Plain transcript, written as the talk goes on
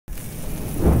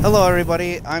Hello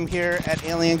everybody, I'm here at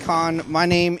Alien Con. My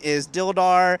name is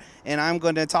Dil-Dar and I'm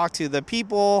going to talk to the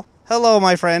people. Hello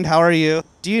my friend, how are you?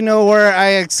 Do you know where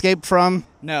I escaped from?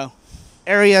 No.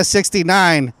 Area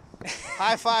 69.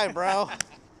 High five, bro.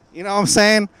 You know what I'm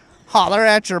saying? Holler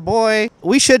at your boy.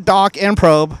 We should dock and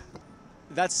probe.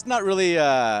 That's not really,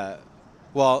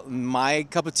 well, my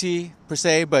cup of tea per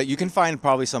se, but you can find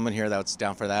probably someone here that's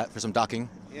down for that, for some docking.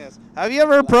 Yes. Have you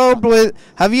ever probed with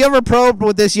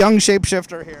this young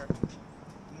shapeshifter here?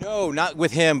 No, not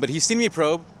with him, but he's seen me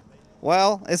probe.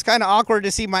 Well, it's kind of awkward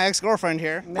to see my ex-girlfriend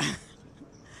here.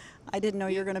 I didn't know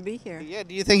you were going to be here. Yeah,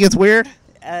 do you think it's weird?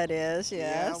 It is,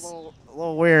 yes. Yeah, a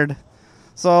little weird.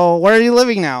 So, where are you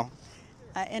living now?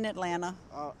 In Atlanta.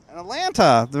 In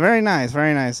Atlanta. Very nice,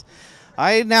 very nice.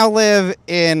 I now live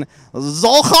in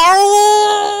Zolkar.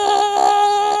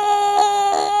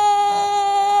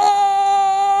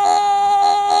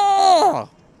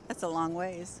 That's a long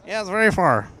ways. Yeah, it's very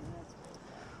far.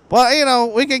 Well, you know,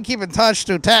 we can keep in touch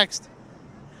through text.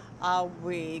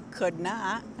 We could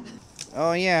not.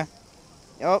 Oh, yeah.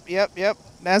 Yep.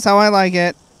 That's how I like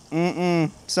it.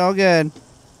 So good.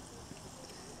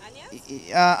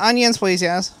 Onions? Onions, please,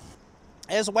 yes.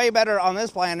 It's way better on this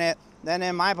planet than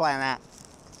in my planet.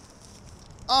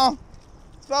 Oh,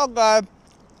 so good.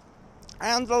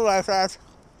 And delicious.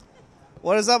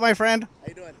 What is up, my friend? How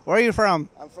you doing? Where are you from?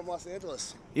 I'm from Los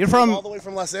Angeles. You're from? All the way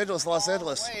from Los Angeles, Los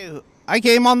Angeles. Wait, I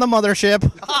came on the mothership.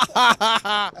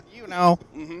 You know.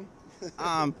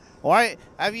 Why?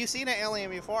 Have you seen an alien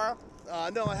before?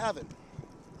 No, I haven't.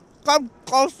 Come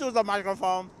close to the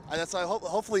microphone. That's why.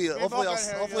 Hopefully,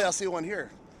 I'll see one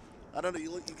here. I don't know.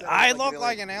 You kinda I look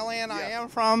like an alien. Yeah. I am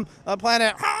from a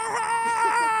planet.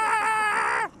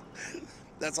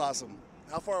 That's awesome.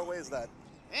 How far away is that?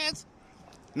 It's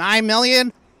 9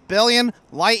 million billion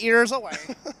light years away.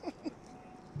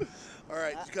 All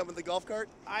right. Did you come in the golf cart?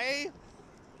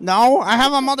 No, I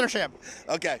have a mothership.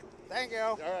 Okay. Thank you.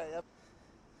 All right. Yep.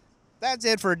 That's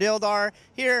it for Dil-Dar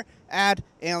here at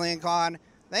Alien Con.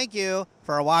 Thank you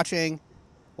for watching.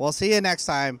 We'll see you next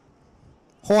time.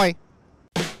 Hoi.